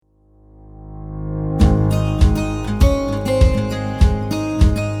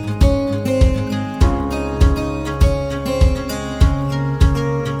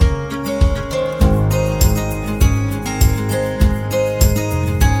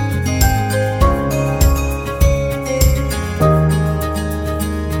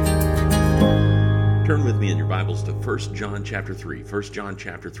First John chapter 3. First John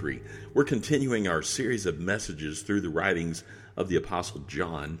chapter 3. We're continuing our series of messages through the writings of the Apostle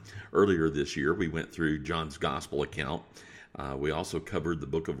John. Earlier this year, we went through John's gospel account. We also covered the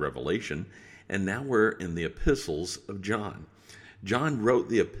book of Revelation, and now we're in the epistles of John. John wrote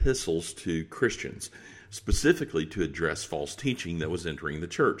the epistles to Christians, specifically to address false teaching that was entering the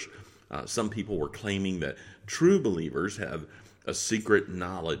church. Some people were claiming that true believers have a secret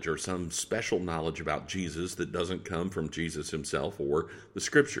knowledge or some special knowledge about Jesus that doesn't come from Jesus himself or the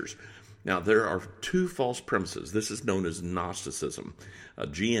scriptures. Now, there are two false premises. This is known as Gnosticism,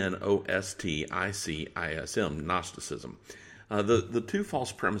 Gnosticism, Gnosticism. The two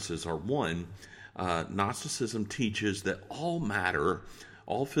false premises are, one, Gnosticism teaches that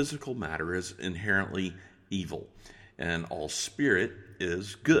all physical matter is inherently evil, and all spirit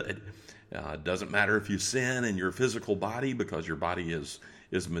is good. It doesn't matter if you sin in your physical body because your body is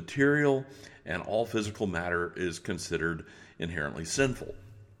material, and all physical matter is considered inherently sinful.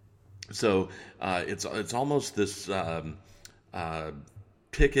 So it's almost this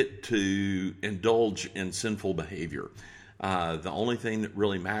ticket to indulge in sinful behavior. The only thing that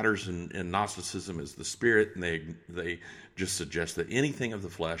really matters in Gnosticism is the spirit, and they just suggest that anything of the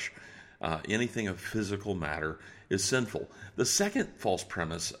flesh, anything of physical matter is sinful. The second false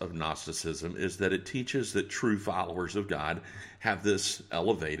premise of Gnosticism is that it teaches that true followers of God have this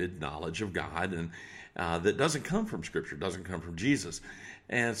elevated knowledge of God, and that doesn't come from Scripture, doesn't come from Jesus.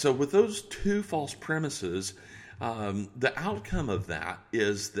 And so with those two false premises, the outcome of that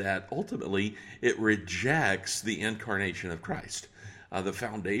is that ultimately it rejects the incarnation of Christ, the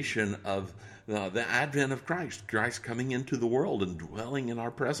foundation of the advent of Christ coming into the world and dwelling in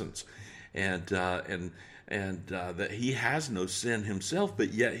our presence, and that he has no sin himself,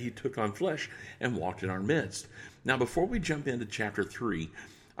 but yet he took on flesh and walked in our midst. Now, before we jump into chapter 3,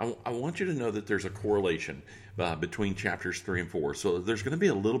 I want you to know that there's a correlation between chapters 3 and 4. So there's going to be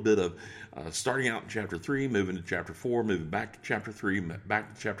a little bit of starting out in chapter 3, moving to chapter 4, moving back to chapter 3,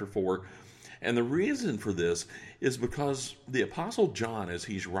 back to chapter 4. And the reason for this is because the Apostle John, as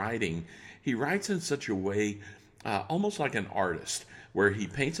he's writing, he writes in such a way, almost like an artist, where he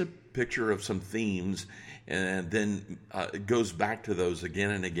paints a picture of some themes and then it goes back to those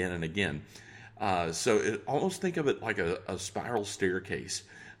again and again and again. So almost think of it like a spiral staircase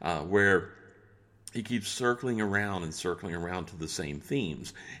where he keeps circling around to the same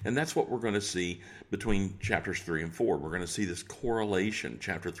themes. And that's what we're going to see between chapters 3 and 4. We're going to see this correlation.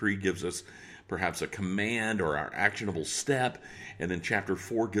 Chapter 3 gives us perhaps a command or our actionable step, and then chapter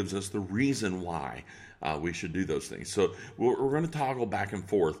 4 gives us the reason why we should do those things. So we're going to toggle back and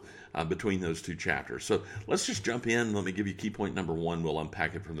forth between those two chapters. So let's just jump in. Let me give you key point number 1. We'll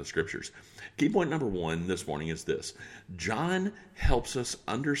unpack it from the scriptures. Key point number 1 this morning is this. John helps us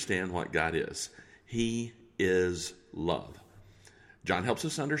understand what God is. He is love. John helps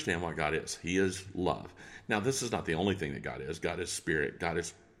us understand what God is. He is love. Now, this is not the only thing that God is. God is spirit. God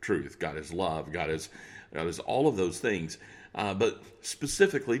is truth. God is love. God is all of those things. But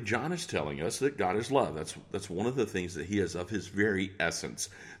specifically, John is telling us that God is love. That's one of the things that he is of his very essence.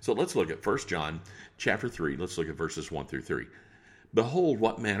 So let's look at 1 John chapter 3. Let's look at verses 1 through 3. Behold,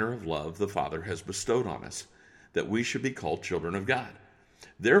 what manner of love the Father has bestowed on us, that we should be called children of God.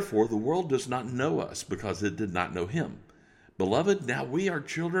 Therefore, the world does not know us because it did not know him. Beloved, now we are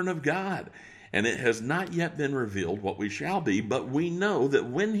children of God, and it has not yet been revealed what we shall be, but we know that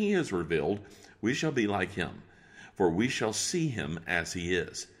when he is revealed, we shall be like him, for we shall see him as he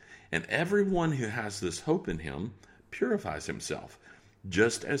is. And everyone who has this hope in him purifies himself,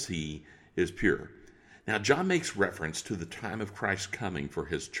 just as he is pure. Now, John makes reference to the time of Christ's coming for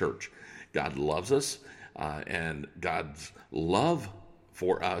his church. God loves us, and God's love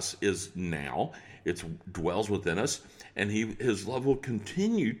for us is now. It dwells within us, and his love will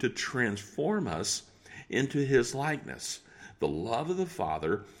continue to transform us into his likeness. The love of the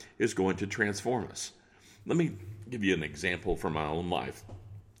Father is going to transform us. Let me give you an example from my own life.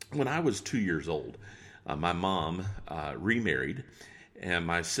 When I was 2 years old, my mom remarried, and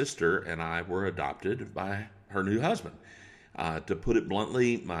my sister and I were adopted by her new husband. To put it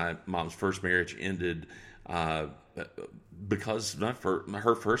bluntly, my mom's first marriage ended because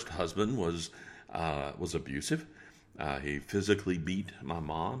her first husband was abusive. He physically beat my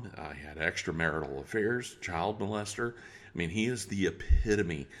mom. He had extramarital affairs, child molester. I mean, he is the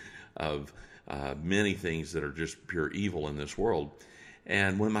epitome of many things that are just pure evil in this world.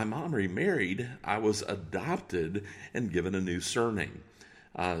 And when my mom remarried, I was adopted and given a new surname.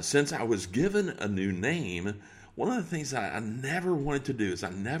 Since I was given a new name, one of the things I never wanted to do is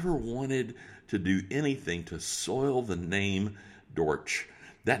I never wanted to do anything to soil the name Dortch.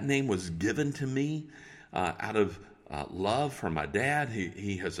 That name was given to me out of love from my dad.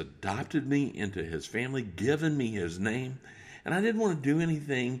 He has adopted me into his family, given me his name, and I didn't want to do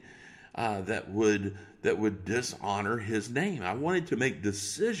anything that would dishonor his name. I wanted to make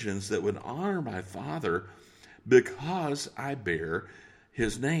decisions that would honor my Father because I bear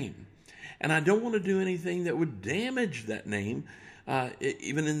his name. And I don't want to do anything that would damage that name,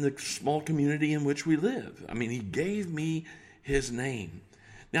 even in the small community in which we live. I mean, he gave me his name.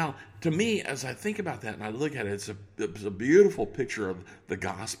 Now, to me, as I think about that and I look at it, it's a beautiful picture of the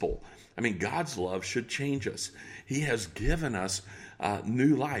gospel. I mean, God's love should change us. He has given us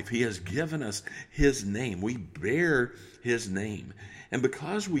new life. He has given us his name. We bear his name. And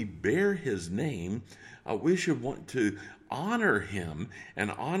because we bear his name, we should want to honor him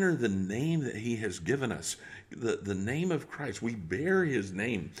and honor the name that he has given us, the name of Christ. We bear his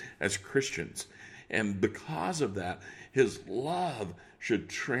name as Christians. And because of that, his love should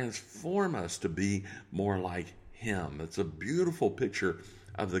transform us to be more like him. It's a beautiful picture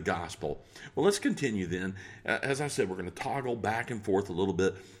of the gospel. Well, let's continue then. As I said, we're going to toggle back and forth a little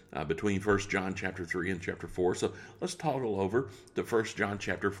bit between 1 John chapter 3 and chapter 4. So let's toggle over to 1 John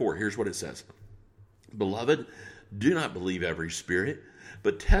chapter 4. Here's what it says. Beloved, do not believe every spirit,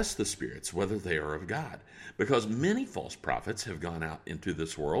 but test the spirits, whether they are of God. Because many false prophets have gone out into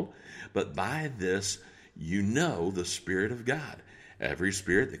this world, but by this you know the Spirit of God. Every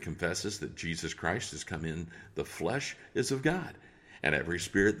spirit that confesses that Jesus Christ has come in the flesh is of God. And every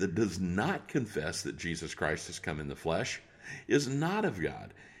spirit that does not confess that Jesus Christ has come in the flesh is not of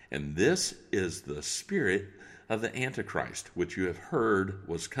God. And this is the spirit of the Antichrist, which you have heard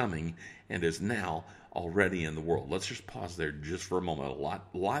was coming and is now already in the world. Let's just pause there just for a moment.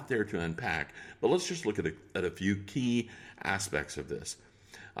 A lot there to unpack, but let's just look at a few key aspects of this.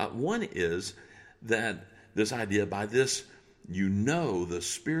 One is that this idea, by this you know the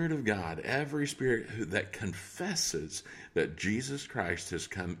Spirit of God, every spirit that confesses that Jesus Christ has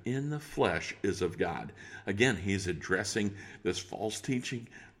come in the flesh is of God. Again, he's addressing this false teaching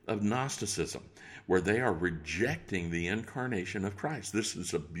of Gnosticism, where they are rejecting the incarnation of Christ. This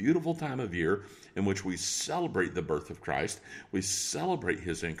is a beautiful time of year in which we celebrate the birth of Christ. We celebrate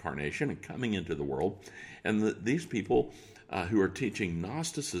his incarnation and coming into the world. And these people who are teaching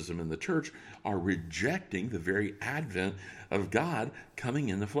Gnosticism in the church are rejecting the very advent of God coming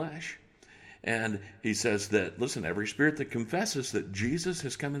in the flesh. And he says that, listen, every spirit that confesses that Jesus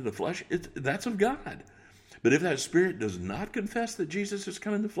has come in the flesh, that's of God. But if that spirit does not confess that Jesus has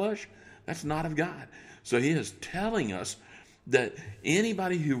come in the flesh, that's not of God. So he is telling us that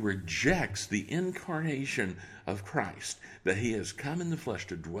anybody who rejects the incarnation of Christ, that he has come in the flesh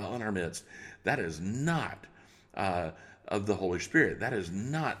to dwell in our midst, that is not of the Holy Spirit. That is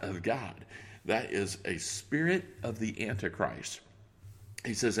not of God. That is a spirit of the Antichrist.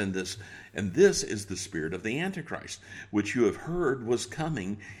 He says, and this is the spirit of the Antichrist, which you have heard was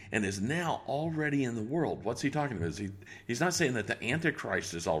coming and is now already in the world. What's he talking about? He's not saying that the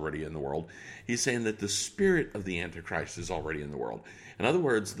Antichrist is already in the world. He's saying that the spirit of the Antichrist is already in the world. In other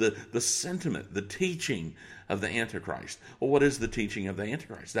words, the sentiment, the teaching of the Antichrist. Well, what is the teaching of the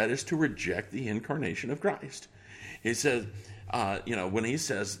Antichrist? That is to reject the incarnation of Christ. He says, when he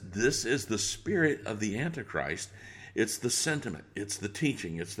says this is the spirit of the Antichrist, it's the sentiment, it's the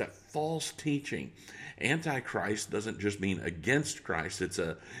teaching, it's that false teaching. Antichrist doesn't just mean against Christ.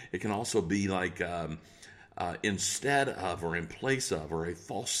 It can also be like instead of or in place of or a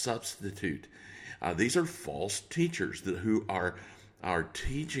false substitute. These are false teachers who are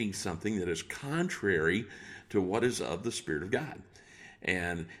teaching something that is contrary to what is of the Spirit of God.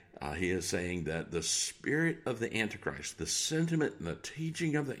 And he is saying that the spirit of the Antichrist, the sentiment and the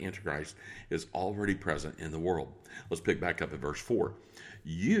teaching of the Antichrist is already present in the world. Let's pick back up at verse 4.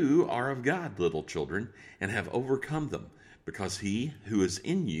 You are of God, little children, and have overcome them, because he who is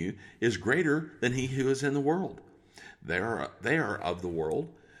in you is greater than he who is in the world. They are of the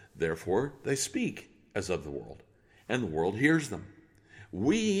world, therefore they speak as of the world, and the world hears them.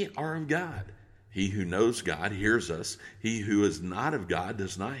 We are of God. He who knows God hears us. He who is not of God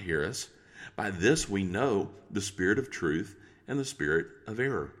does not hear us. By this we know the spirit of truth and the spirit of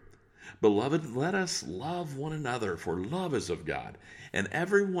error. Beloved, let us love one another, for love is of God. And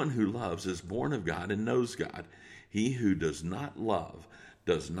everyone who loves is born of God and knows God. He who does not love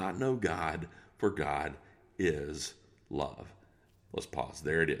does not know God, for God is love. Let's pause.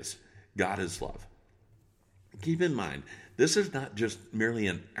 There it is. God is love. Keep in mind, this is not just merely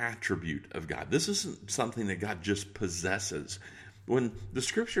an attribute of God. This isn't something that God just possesses. When the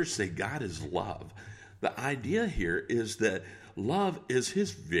scriptures say God is love, the idea here is that love is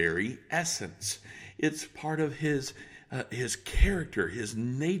his very essence. It's part of his character, his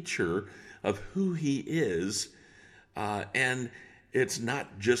nature of who he is, and it's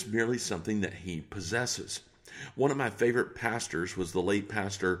not just merely something that he possesses. One of my favorite pastors was the late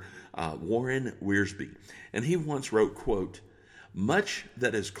pastor Warren Wiersbe, and he once wrote, quote, "Much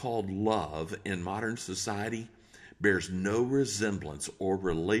that is called love in modern society bears no resemblance or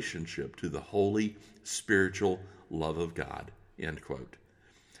relationship to the holy spiritual love of God," end quote.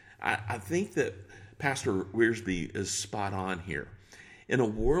 I think that Pastor Wiersbe is spot on here. In a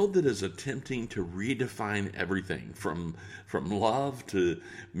world that is attempting to redefine everything from love to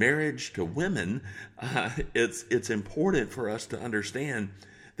marriage to women, it's important for us to understand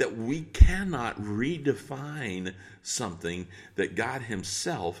that we cannot redefine something that God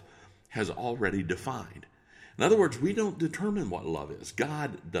himself has already defined. In other words, we don't determine what love is.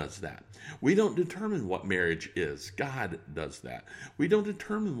 God does that. We don't determine what marriage is. God does that. We don't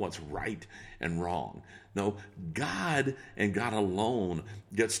determine what's right and wrong. No, God and God alone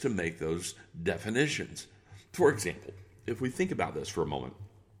gets to make those definitions. For example, if we think about this for a moment,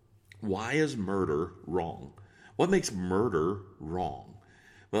 why is murder wrong? What makes murder wrong?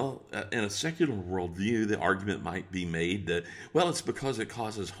 Well, in a secular worldview, the argument might be made that, well, it's because it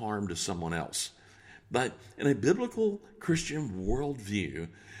causes harm to someone else. But in a biblical Christian worldview,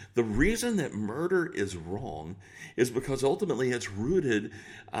 the reason that murder is wrong is because ultimately it's rooted,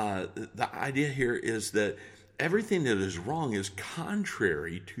 the idea here is that everything that is wrong is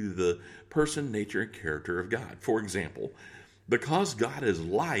contrary to the person, nature, and character of God. For example, because God is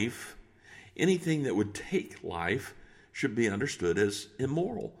life, anything that would take life should be understood as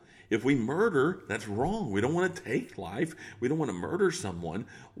immoral. If we murder, that's wrong. We don't want to take life. We don't want to murder someone.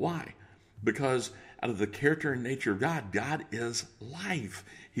 Why? Because out of the character and nature of God, God is life.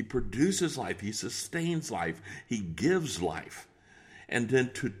 He produces life. He sustains life. He gives life. And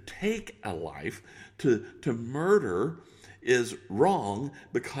then to take a life, to murder, is wrong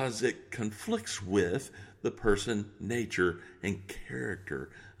because it conflicts with the person, nature, and character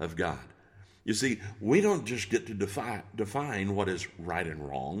of God. You see, we don't just get to define what is right and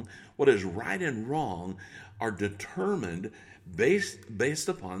wrong. What is right and wrong are determined based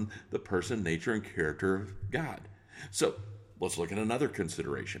upon the person, nature, and character of God. So let's look at another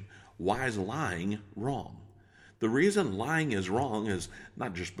consideration. Why is lying wrong? The reason lying is wrong is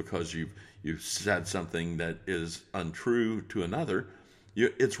not just because you've said something that is untrue to another.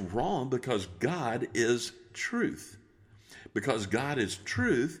 It's wrong because God is truth. Because God is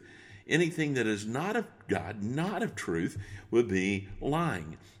truth, anything that is not of God, not of truth, would be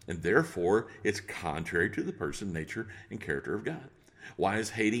lying. And therefore, it's contrary to the person, nature, and character of God. Why is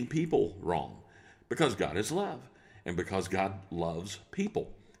hating people wrong? Because God is love. And because God loves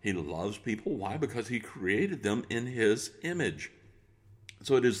people. He loves people. Why? Because he created them in his image.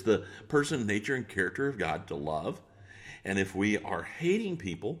 So it is the person, nature, and character of God to love. And if we are hating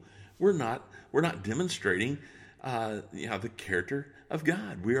people, we're not demonstrating the character of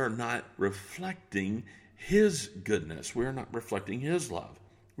God. We are not reflecting his goodness. We are not reflecting his love.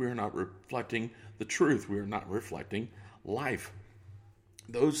 We are not reflecting the truth. We are not reflecting life.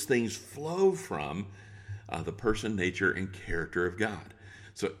 Those things flow from the person, nature, and character of God.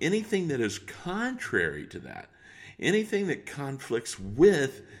 So anything that is contrary to that, anything that conflicts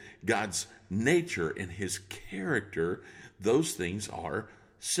with God's nature and his character, those things are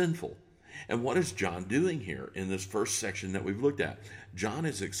sinful. And what is John doing here in this first section that we've looked at? John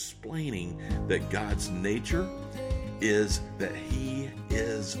is explaining that God's nature is that he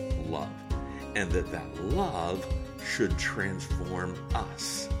is love, and that love should transform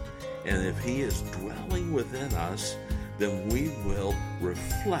us. And if he is dwelling within us, then we will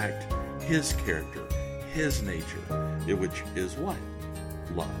reflect his character, his nature, which is what?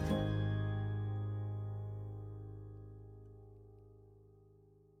 Love.